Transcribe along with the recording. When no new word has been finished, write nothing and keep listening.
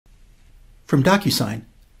From DocuSign,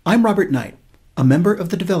 I'm Robert Knight, a member of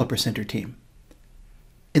the Developer Center team.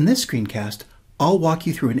 In this screencast, I'll walk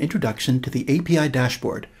you through an introduction to the API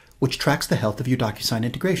dashboard, which tracks the health of your DocuSign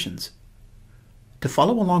integrations. To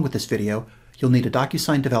follow along with this video, you'll need a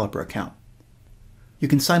DocuSign developer account. You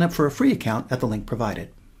can sign up for a free account at the link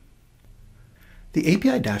provided. The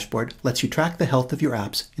API dashboard lets you track the health of your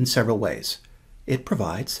apps in several ways. It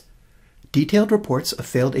provides detailed reports of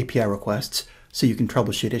failed API requests so you can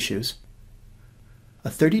troubleshoot issues, a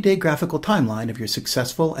 30-day graphical timeline of your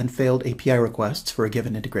successful and failed API requests for a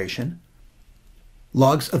given integration,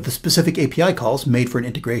 logs of the specific API calls made for an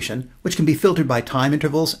integration, which can be filtered by time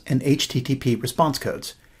intervals and HTTP response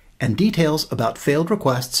codes, and details about failed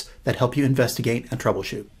requests that help you investigate and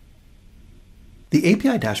troubleshoot. The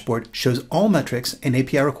API dashboard shows all metrics and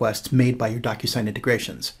API requests made by your DocuSign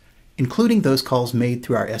integrations, including those calls made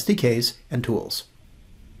through our SDKs and tools.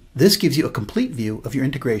 This gives you a complete view of your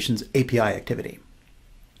integration's API activity.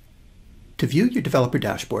 To view your developer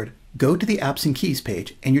dashboard, go to the Apps and Keys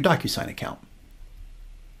page in your DocuSign account.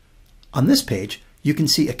 On this page, you can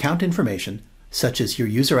see account information such as your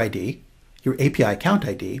user ID, your API account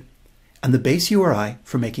ID, and the base URI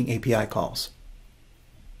for making API calls.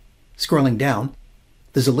 Scrolling down,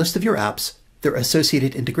 there's a list of your apps, their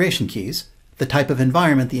associated integration keys, the type of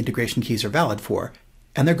environment the integration keys are valid for,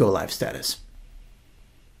 and their go-live status.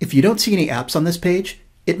 If you don't see any apps on this page,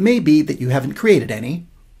 it may be that you haven't created any,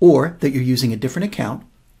 or that you're using a different account,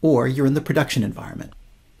 or you're in the production environment.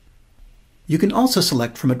 You can also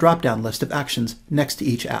select from a drop-down list of actions next to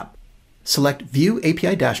each app. Select View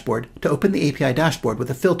API Dashboard to open the API dashboard with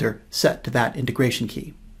a filter set to that integration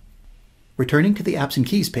key. Returning to the Apps and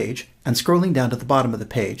Keys page and scrolling down to the bottom of the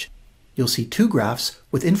page, you'll see two graphs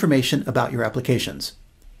with information about your applications.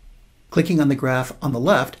 Clicking on the graph on the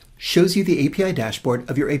left shows you the API dashboard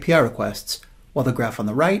of your API requests, while the graph on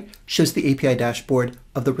the right shows the API dashboard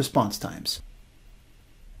of the response times.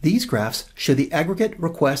 These graphs show the aggregate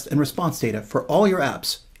request and response data for all your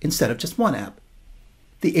apps instead of just one app.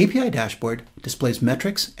 The API dashboard displays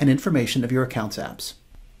metrics and information of your account's apps.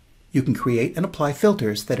 You can create and apply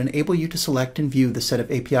filters that enable you to select and view the set of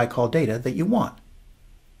API call data that you want.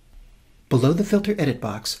 Below the Filter Edit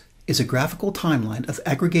box is a graphical timeline of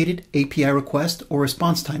aggregated API request or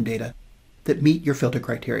response time data that meet your filter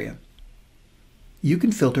criteria. You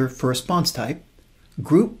can filter for response type,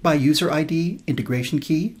 group by user ID, integration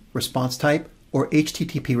key, response type, or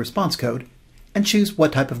HTTP response code, and choose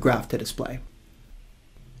what type of graph to display.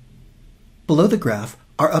 Below the graph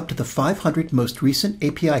are up to the 500 most recent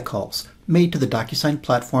API calls made to the DocuSign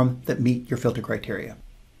platform that meet your filter criteria.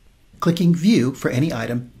 Clicking View for any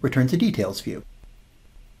item returns a details view.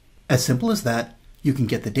 As simple as that, you can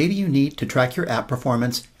get the data you need to track your app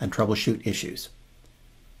performance and troubleshoot issues.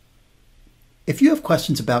 If you have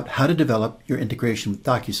questions about how to develop your integration with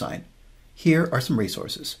DocuSign, here are some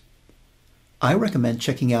resources. I recommend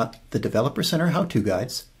checking out the Developer Center how-to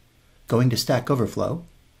guides, going to Stack Overflow,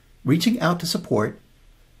 reaching out to support,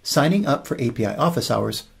 signing up for API office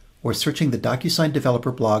hours, or searching the DocuSign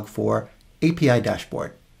developer blog for API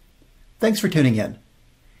dashboard. Thanks for tuning in.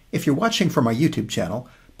 If you're watching from our YouTube channel,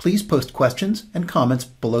 please post questions and comments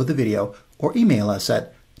below the video or email us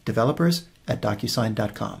at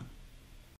developers@docusign.com.